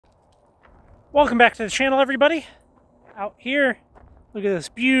Welcome back to the channel, everybody. Out here, look at this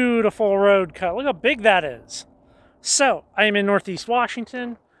beautiful road cut. Look how big that is. So, I am in Northeast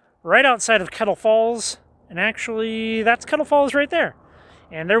Washington, right outside of Kettle Falls, and actually, that's Kettle Falls right there.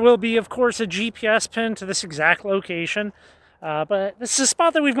 And there will be, of course, a GPS pin to this exact location. But this is a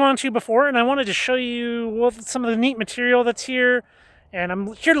spot that we've gone to before, and I wanted to show you some of the neat material that's here. And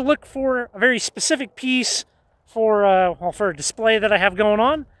I'm here to look for a very specific piece for a display that I have going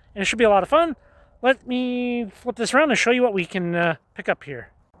on. And it should be a lot of fun. Let me flip this around and show you what we can pick up here.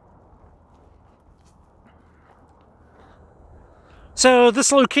 So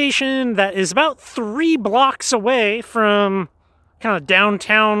this location that is about 3 blocks away from kind of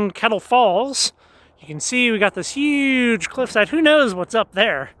downtown Kettle Falls. You can see we got this huge cliffside. Who knows what's up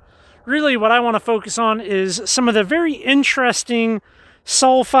there? Really what I want to focus on is some of the very interesting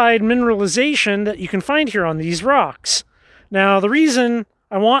sulfide mineralization that you can find here on these rocks. Now the reason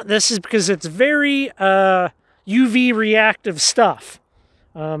I want this is because it's very UV reactive stuff.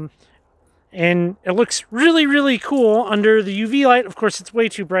 And it looks really, really cool under the UV light. Of course, it's way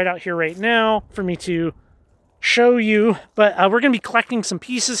too bright out here right now for me to show you. But we're going to be collecting some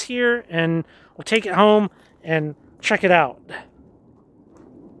pieces here, and we'll take it home and check it out.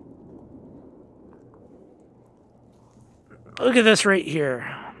 Look at this right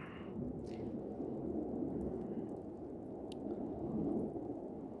here.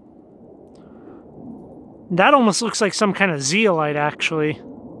 That almost looks like some kind of zeolite, actually.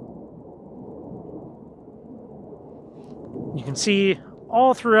 You can see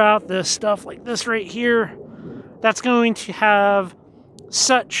all throughout this stuff like this right here. That's going to have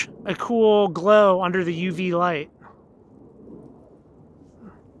such a cool glow under the UV light.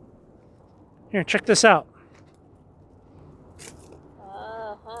 Here, check this out.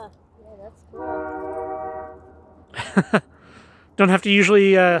 Yeah, that's cool. Don't have to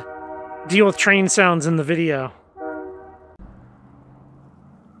usually deal with train sounds in the video.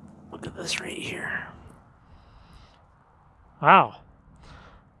 Look at this right here. Wow.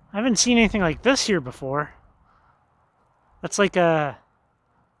 I haven't seen anything like this here before. That's like a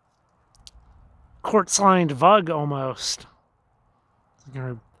quartz-lined vug almost.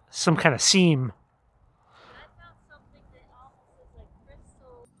 Like some kind of seam. I found something that almost looks like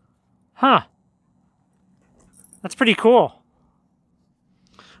crystal. Huh. That's pretty cool.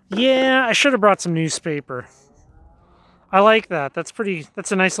 Yeah, I should have brought some newspaper. I like that. That's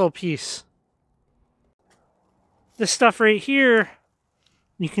a nice little piece. This stuff right here,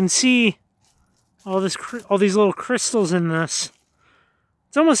 you can see all these little crystals in this.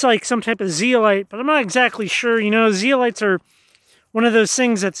 It's almost like some type of zeolite, but I'm not exactly sure. You know, zeolites are one of those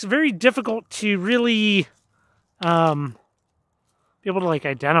things that's very difficult to really be able to like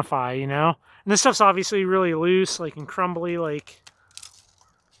identify, you know? And this stuff's obviously really loose, like and crumbly, like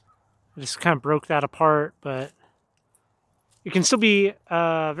I just kind of broke that apart, but it can still be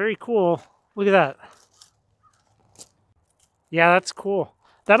very cool. Look at that. Yeah, that's cool.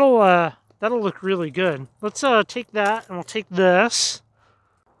 That'll look really good. Let's take that, and we'll take this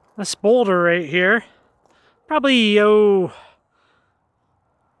boulder right here. Probably yeah,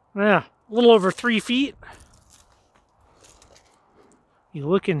 a little over 3 feet. You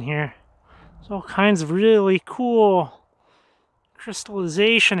look in here. There's all kinds of really cool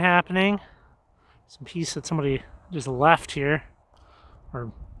crystallization happening. Some piece that somebody just left here,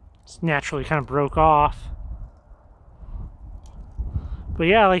 or just naturally kind of broke off. But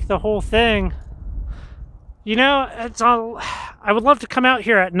yeah, like the whole thing. You know, it's all. I would love to come out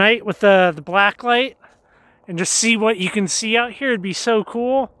here at night with the black light and just see what you can see out here. It'd be so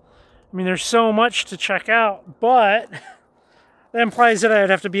cool. I mean, there's so much to check out, but that implies that I'd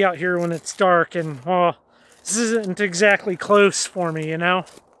have to be out here when it's dark, and well, this isn't exactly close for me, you know?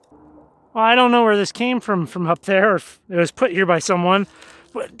 Well, I don't know where this came from up there, or if it was put here by someone,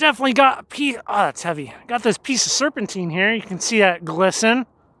 but definitely got a piece. Oh, that's heavy. Got this piece of serpentine here. You can see that glisten.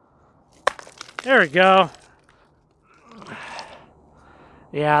 There we go.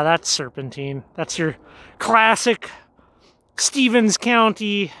 Yeah, that's serpentine. That's your classic Stevens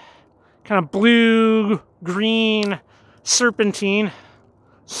County kind of blue, green serpentine.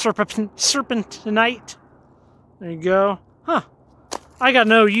 Serpentinite. There you go. Huh. I got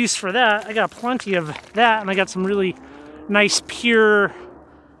no use for that. I got plenty of that, and I got some really nice, pure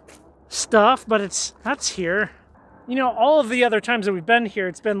stuff, but that's here. You know, all of the other times that we've been here,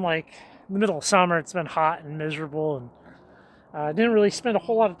 it's been like in the middle of summer. It's been hot and miserable, and I didn't really spend a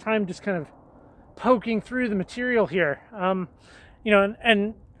whole lot of time just kind of poking through the material here. You know,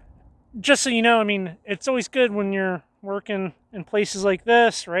 and just so you know, I mean, it's always good when you're working in places like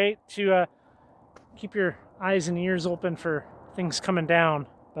this, right, to keep your eyes and ears open for things coming down.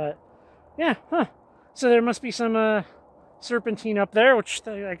 But Yeah, huh. So there must be some serpentine up there, which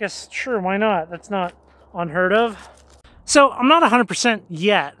I guess, sure, why not? That's not unheard of. So I'm not 100%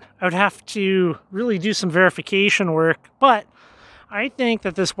 yet. I would have to really do some verification work, but I think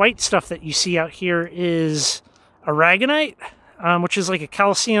that this white stuff that you see out here is aragonite, which is like a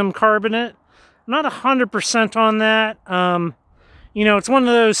calcium carbonate. I'm not 100% on that. You know, it's one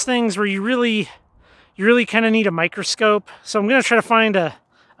of those things where you really kind of need a microscope. So I'm going to try to find a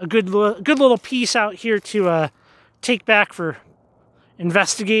good little piece out here to take back for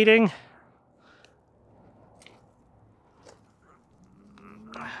investigating.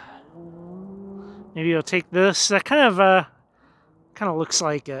 Maybe I'll take this. That kind of looks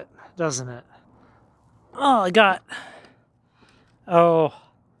like it, doesn't it? Oh, I got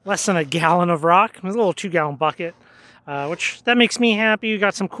less than a gallon of rock. It was a little 2-gallon bucket, which that makes me happy. We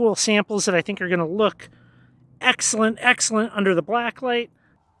got some cool samples that I think are going to look excellent under the black light.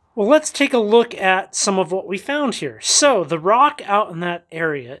 Well, let's take a look at some of what we found here. So the rock out in that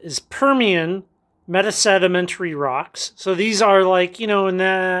area is Permian metasedimentary rocks. So these are like, you know, in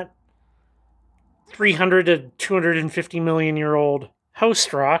that 300 to 250 million year old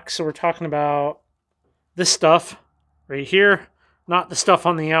host rock. So we're talking about this stuff right here, not the stuff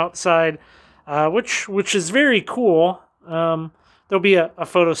on the outside, which is very cool. There'll be a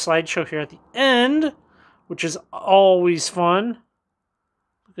photo slideshow here at the end, which is always fun.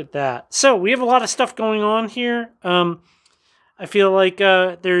 Look at that. So we have a lot of stuff going on here. I feel like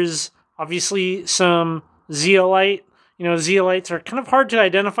there's obviously some zeolite. You know, zeolites are kind of hard to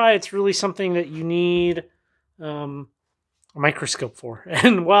identify. It's really something that you need a microscope for.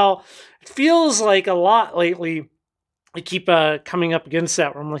 And while it feels like a lot lately, I keep coming up against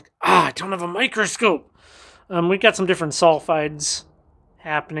that where I'm like, I don't have a microscope. We've got some different sulfides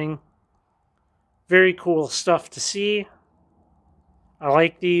happening. Very cool stuff to see. I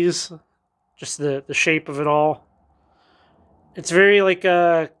like these, just the shape of it all. It's very like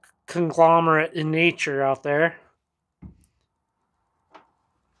a conglomerate in nature out there.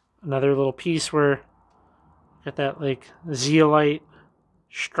 Another little piece where got that like zeolite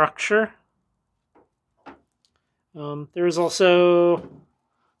structure. There is also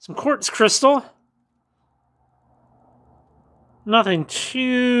some quartz crystal. Nothing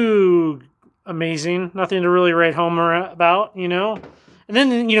too amazing. Nothing to really write home about, you know. And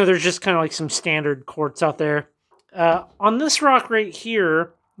then, you know, there's just kind of like some standard quartz out there. On this rock right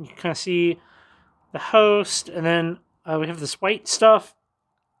here, you can kind of see the host, and then we have this white stuff,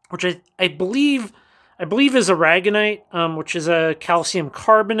 which I believe is aragonite, which is a calcium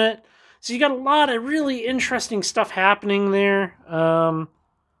carbonate. So you got a lot of really interesting stuff happening there.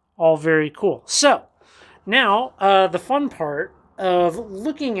 All very cool. So now the fun part of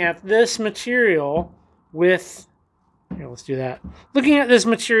looking at this material with, here, let's do that. Looking at this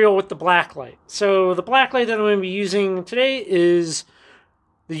material with the black light. So the black light that I'm going to be using today is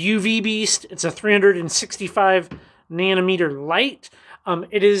the UV Beast. It's a 365 nanometer light.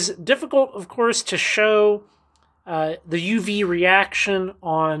 It is difficult, of course, to show the UV reaction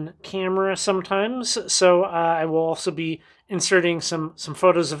on camera sometimes, so I will also be inserting some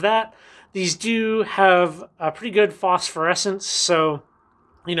photos of that. These do have a pretty good phosphorescence, so,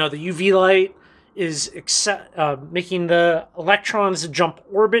 you know, the UV light is making the electrons jump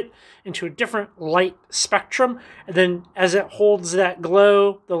orbit into a different light spectrum, and then as it holds that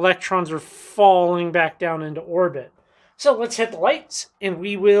glow, the electrons are falling back down into orbit. So let's hit the lights, and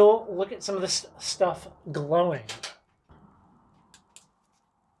we will look at some of this stuff glowing.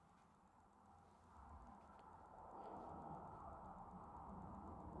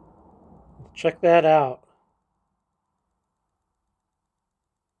 Check that out.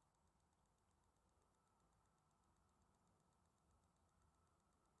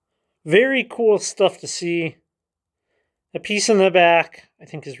 Very cool stuff to see. The piece in the back, I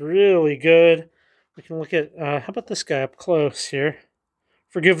think, is really good. We can look at, how about this guy up close here?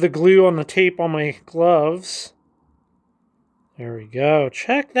 Forgive the glue on the tape on my gloves. There we go.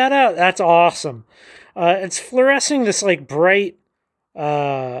 Check that out. That's awesome. It's fluorescing this like bright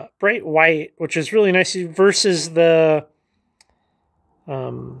white, which is really nice versus the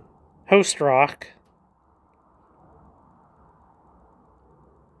host rock.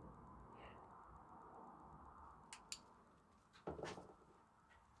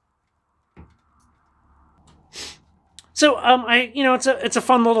 So it's a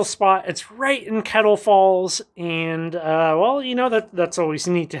fun little spot. It's right in Kettle Falls, and well, you know, that's always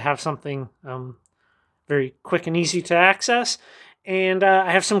neat to have something very quick and easy to access. And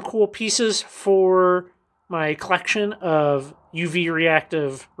I have some cool pieces for my collection of UV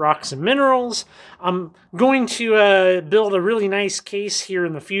reactive rocks and minerals. I'm going to build a really nice case here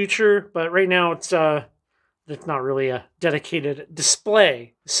in the future, but right now it's not really a dedicated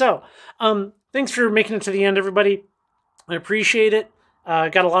display. So, thanks for making it to the end, everybody. I appreciate it.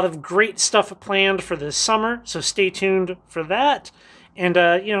 Got a lot of great stuff planned for this summer, so stay tuned for that. And,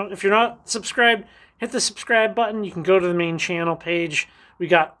 if you're not subscribed, hit the subscribe button. You can go to the main channel page. We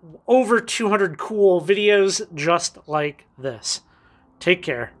got over 200 cool videos just like this. Take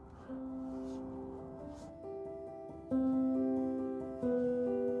care.